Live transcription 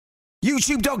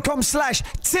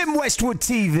YouTube.com/Tim Westwood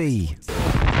TV.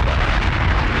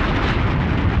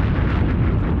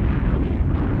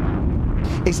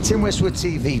 It's Tim Westwood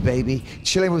TV, baby.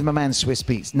 Chilling with my man Swizz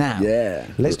Beatz. Now,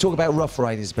 let's talk about Ruff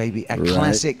Ryders, baby. A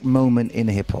classic moment in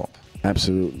hip-hop.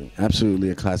 Absolutely. Absolutely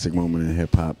a classic moment in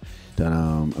hip-hop that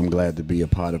I'm glad to be a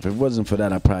part of. If it wasn't for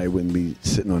that, I probably wouldn't be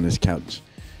sitting on this couch.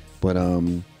 But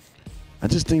I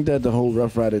just think that the whole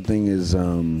Ruff Ryder thing is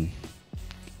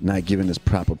not giving us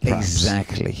proper props.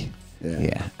 Exactly.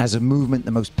 Yeah. As a movement,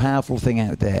 the most powerful thing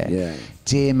out there. Yeah.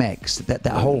 DMX, that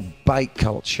whole bike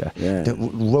culture, that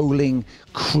rolling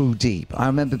crew deep. I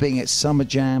remember being at summer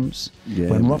jams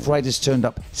when Ruff Ryders turned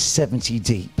up 70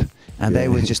 deep. And they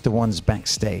were just the ones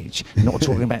backstage, not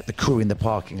talking about the crew in the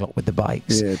parking lot with the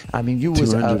bikes. I mean, you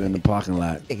was 200 in the parking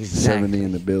lot, 70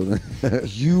 in the building.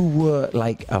 You were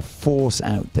like a force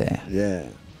out there. Yeah.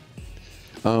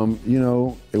 You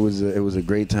know, it was a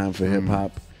great time for hip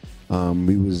hop.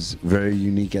 We was very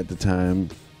unique at the time.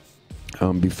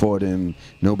 Before then,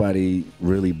 nobody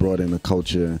really brought in a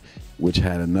culture which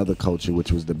had another culture,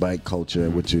 which was the bike culture,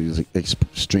 which is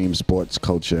extreme sports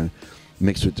culture,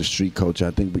 mixed with the street culture.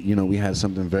 I think, you know, we had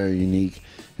something very unique.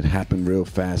 It happened real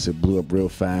fast. It blew up real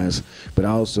fast. But I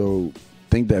also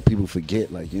think that people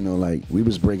forget, like, you know, like we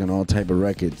was breaking all type of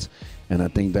records, and I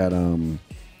think that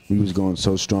we was going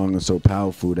so strong and so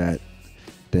powerful that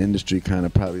the industry kind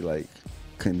of probably like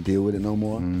couldn't deal with it no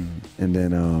more. And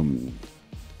then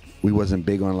we wasn't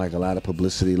big on like a lot of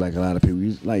publicity, like a lot of people. We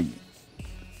was, like,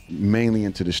 mainly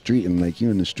into the street, and like you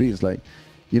in the street, it's like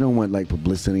you don't want like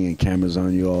publicity and cameras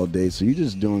on you all day. So you're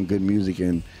just doing good music,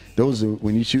 and those are,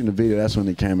 when you're shooting a video, that's when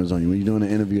the camera's on you. When you're doing an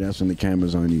interview, that's when the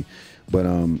camera's on you. But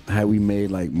had we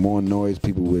made like more noise,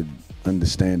 people would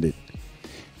understand it.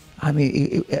 I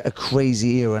mean, a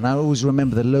crazy era, and I always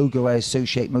remember the logo I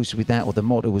associate most with that, or the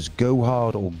motto was "Go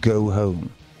hard or go home."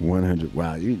 100.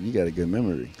 Wow, you got a good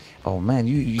memory. Oh man,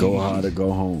 you go hard or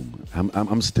go home.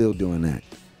 I'm still doing that.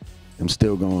 I'm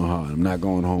still going hard. I'm not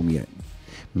going home yet.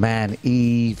 Man,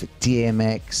 Eve,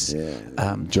 DMX,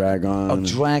 Drag On. Oh,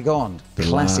 Drag On,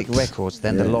 classic Locks. Records.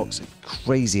 Then the Locks,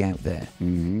 crazy out there.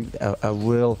 A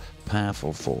real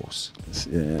powerful force.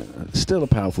 Yeah, still a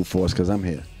powerful force because I'm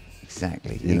here.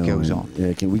 Exactly. You it know, goes on.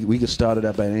 Yeah, we could start it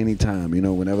up at any time. You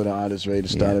know, whenever the artist ready to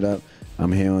start it up,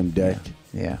 I'm here on deck.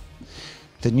 Yeah.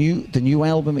 The new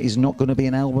album is not going to be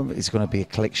an album. It's going to be a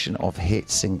collection of hit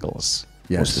singles.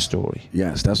 Yes. What's the story?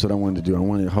 Yes, that's what I wanted to do. I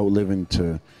wanted Haute Living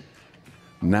to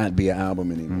not be an album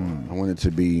anymore. I wanted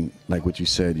to be like what you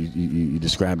said. You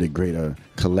described it great. A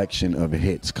collection of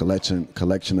hits,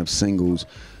 collection of singles,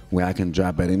 where I can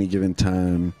drop at any given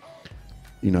time.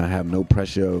 You know, I have no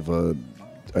pressure of a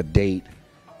date.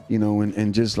 You know,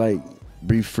 and just like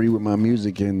be free with my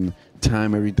music and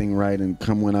time everything right and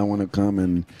come when I want to come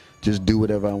and just do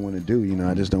whatever I want to do. You know,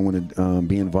 I just don't want to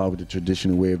be involved with the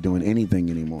traditional way of doing anything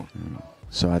anymore.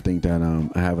 So I think that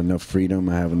I have enough freedom,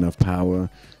 I have enough power,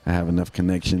 I have enough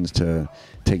connections to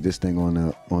take this thing on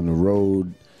the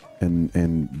road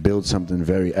and build something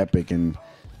very epic and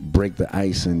break the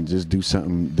ice and just do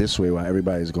something this way while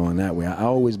everybody's going that way. I've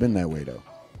always been that way though.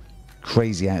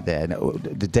 Crazy out there.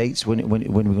 The dates when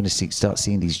we're going to start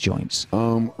seeing these joints?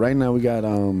 Right now we got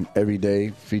Every Day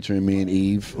featuring me and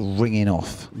Eve. Ringing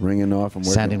off. I'm working.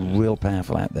 Sounding real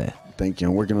powerful out there. Thank you.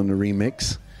 I'm working on the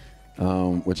remix,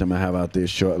 which I'm gonna have out there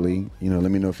shortly. You know, let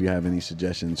me know if you have any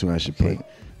suggestions who I should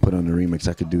put on the remix.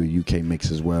 I could do a UK mix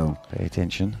as well. Pay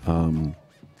attention.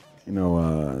 You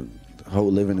know,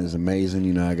 Haute Living is amazing.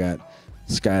 You know, I got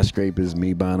Skyscrapers,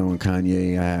 me, Bono, and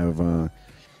Kanye. I have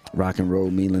Rock and Roll,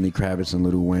 me, Lenny Kravitz, and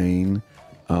Lil Wayne.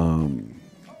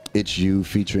 It's You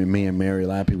featuring me and Mary. A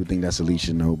lot of people think that's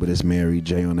Alicia No, but it's Mary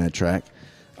J on that track.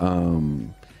 The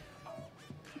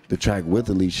track with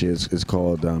Alicia is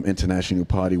called International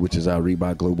Party, which is our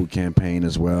Reebok Global campaign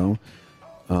as well.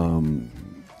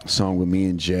 Song with me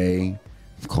and Jay,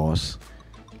 of course.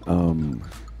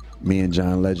 Me and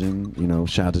John Legend, you know,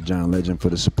 shout out to John Legend for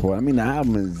the support. I mean, the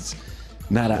album is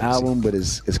not an album, but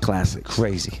it's classic.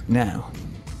 Crazy. Now,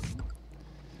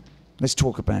 let's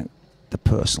talk about the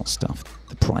personal stuff,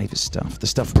 the private stuff, the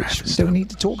stuff which we don't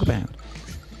need to talk about.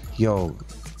 Yo,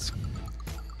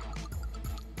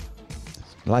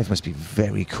 life must be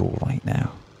very cool right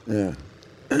now. Yeah.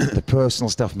 The personal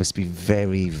stuff must be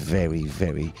very, very,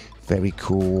 very, very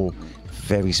cool,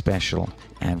 very special,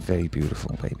 and very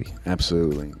beautiful, baby.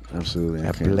 Absolutely. Absolutely.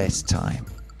 A blessed time.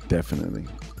 Definitely.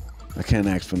 I can't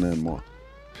ask for nothing more.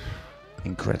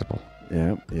 Incredible.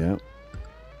 Yeah, yeah.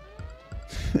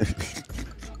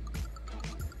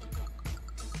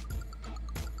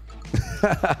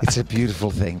 It's a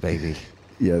beautiful thing, baby.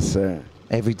 Yes, sir.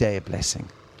 Every day a blessing.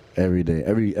 Every day,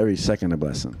 every second a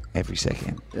blessing. Every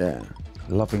second. Yeah.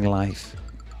 Loving life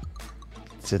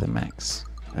to the max.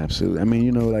 Absolutely. I mean,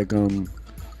 you know, like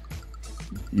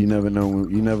you never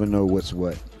know what's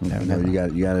what. No, you know,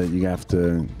 you have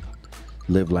to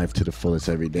live life to the fullest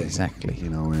every day. Exactly. You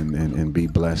know, and be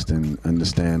blessed and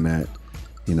understand that,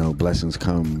 you know, blessings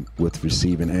come with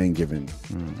receiving and giving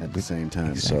at the same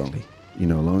time. Exactly. So, you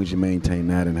know, as long as you maintain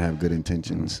that and have good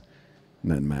intentions,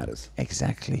 nothing matters.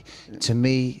 Exactly. To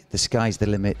me, the sky's the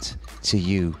limit. To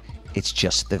you, it's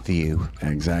just the view.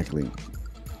 Exactly.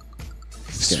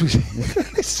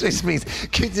 Swizz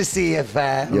Beatz, good to see you,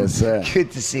 fam. Yes, sir.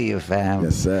 Good to see you, fam.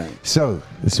 Yes, sir. So,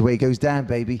 this is the way it goes down,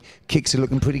 baby. Kicks are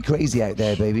looking pretty crazy out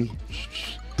there, baby.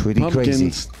 Pretty Pumpkins.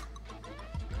 crazy.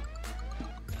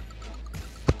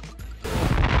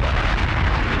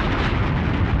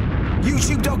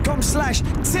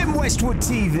 YouTube.com/Tim Westwood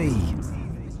TV.